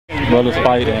brothers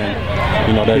fight, and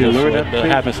you know that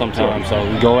happens sometimes. So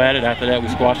we go at it. After that, we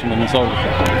squash them, and it's over.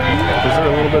 Is there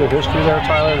a little bit of history there,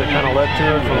 Tyler, that kind of led to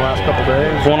it for the last couple of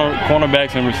days?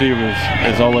 Cornerbacks and receivers,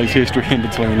 there's always history in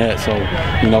between that. So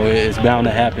you know it's bound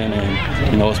to happen, and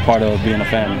you know it's part of being a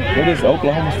family. What is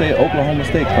Oklahoma State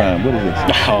crime? What is this?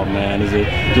 Oh man, is it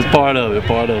just part of it?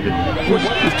 Part of it.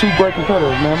 It's two great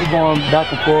competitors, man. We're going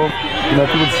back and forth. You know,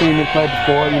 if you would have seen me play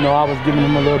before, you know, I was giving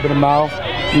him a little bit of mouth.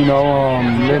 You know,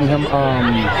 letting him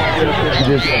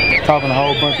just talking a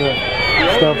whole bunch of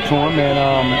stuff to him,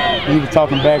 and he was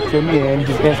talking back to me, and he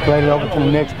just escalated over to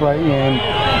the next play, and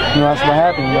you know that's what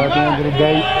happened. You know, at the end of the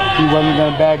day, he wasn't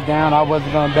going to back down, I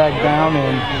wasn't going to back down,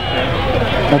 and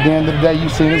at the end of the day, you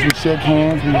seen us, we shook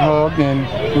hands, we hugged, and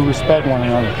we respect one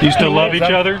another. Do you still love each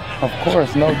other? Of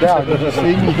course, no doubt. You just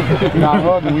see me, not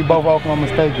hugging. We both Oklahoma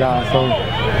State guys, so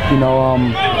you know,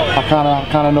 I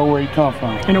kind of know where he come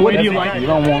from. In a way, do you like? You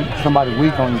don't want somebody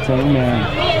weak on your team,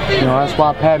 and you know that's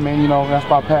why Patmon. You know that's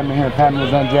why Patmon here. Patmon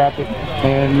was undrafted,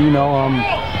 and you know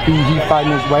he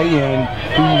fighting his way, and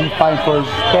he fighting for his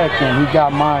respect, and he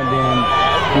got mine.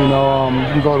 And you know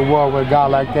you can go to war with a guy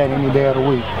like that any day of the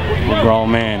week. We're a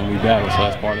grown man, and we battle, so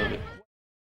that's part of it.